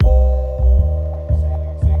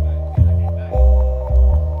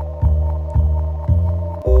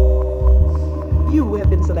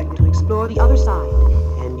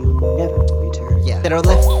don't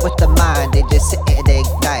lift with the mind, they just sit and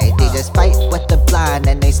ignite. They just fight with the blind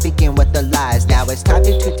and they speaking with the lies. Now it's time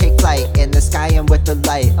to take flight in the sky and with the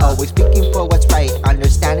light. Always speaking for what's right,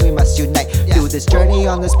 understanding we must unite. Through this journey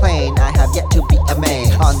on this plane, I have yet to be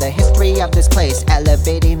amazed. On the history of this place,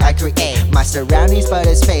 elevating I create my surroundings but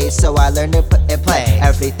it's space, so I learn to put in play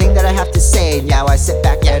everything that I have to say. Now I sit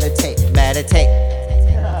back, meditate.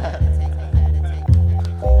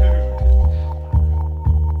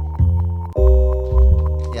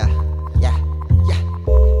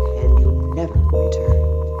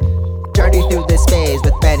 Journey through this phase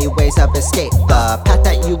with many ways of escape. The path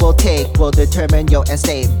that you will take will determine your end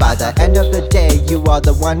state. By the end of the day, you are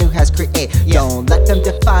the one who has created. Don't let them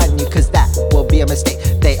define you, cause that will be a mistake.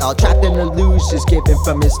 They all trapped in illusions given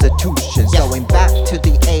from institutions. Going back to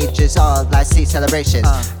the ages, all I see celebrations.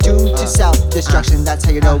 Due to self-destruction, that's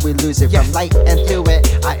how you know we lose it. From light and through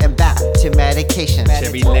it, I am back to medication.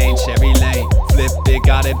 Cherry lane, flip it,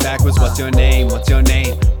 got it backwards. What's your name?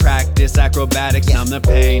 Practice acrobatics, numb the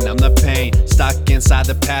pain. Stuck inside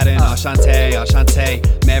the pattern, enchanté.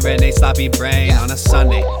 Marinate sloppy brain on a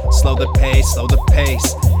Sunday. Slow the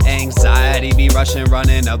pace. Anxiety be rushing,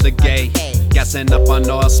 running out the gate. Gassing up on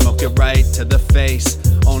oil, smoke it right to the face.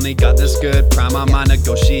 Only got this good, prime on my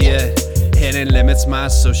negotiate. Hidden limits, my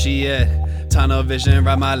associate. Tunnel vision,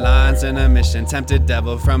 write my lines in a mission. Tempted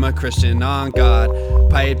devil from a Christian on God.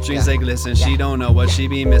 Pipe dreams they glisten, she don't know what she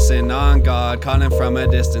be missing on God. Calling from a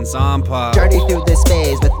distance on par. Journey through this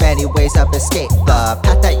phase with many ways of escape. The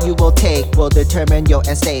path that you will take will determine your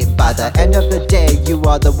end state. By the end of the day, you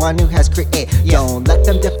are the one who has created. Don't let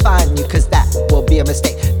them define you, cause that will be a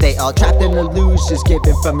mistake. They all trapped in illusions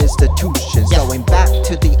given from institutions. Going back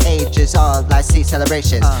to the ages, all I see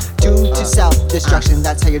celebrations. Due to self-destruction,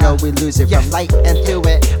 that's how you know we lose it. From light and through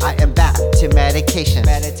it, I am back to medication.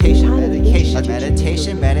 Meditation.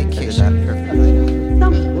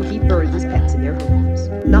 Some people keep birds as pets in their homes.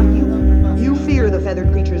 Not you. You fear the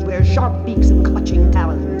feathered creatures wear sharp beaks and clutching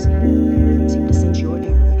talons. Seem to sense your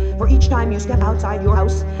terror. For each time you step outside your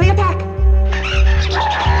house, they attack!